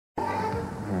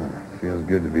feels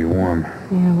good to be warm.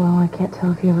 Yeah, well, I can't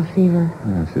tell if you have a fever.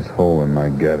 It's this hole in my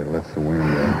gut. It lets the wind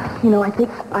in. You know, I think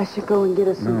I should go and get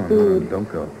us some food. No,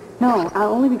 don't go. No,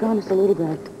 I'll only be gone just a little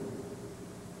bit.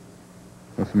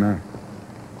 What's the matter?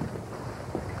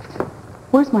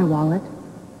 Where's my wallet?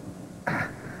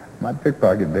 My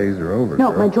pickpocket days are over,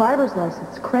 No, girl. my driver's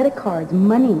license, credit cards,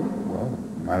 money. Well,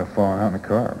 might have fallen out in the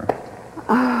car.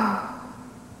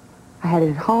 I had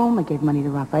it at home. I gave money to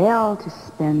Raphael to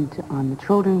spend on the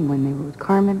children when they were with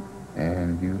Carmen.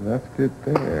 And you left it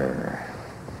there.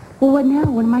 Well, what now?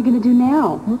 What am I going to do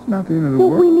now? Well, it's not the end of the Well,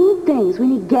 world. we need things. We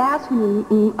need gas. We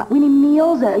need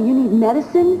meals. You need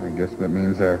medicine. I guess that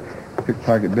means our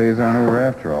pickpocket days aren't over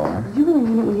after all, huh? Did you really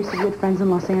mean it when you said you had friends in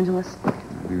Los Angeles? I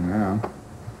do now.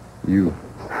 You.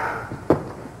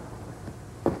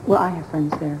 Well, I have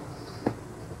friends there.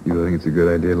 You think it's a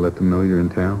good idea to let them know you're in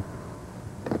town?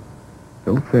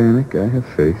 Don't panic. I have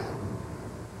faith.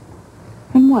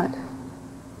 And what?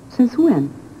 Since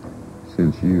when?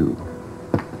 Since you're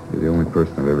the only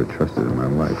person I've ever trusted in my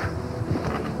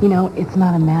life. You know, it's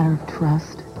not a matter of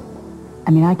trust.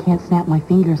 I mean, I can't snap my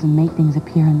fingers and make things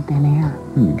appear in thin air.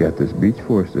 You got this beach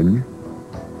for us, didn't you?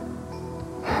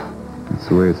 That's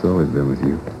the way it's always been with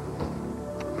you.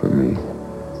 For me.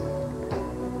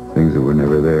 Things that were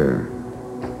never there.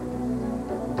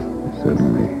 Are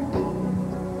suddenly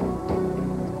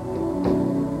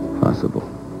possible.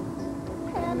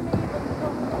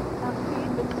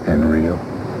 And real.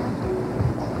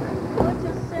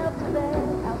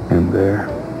 And there.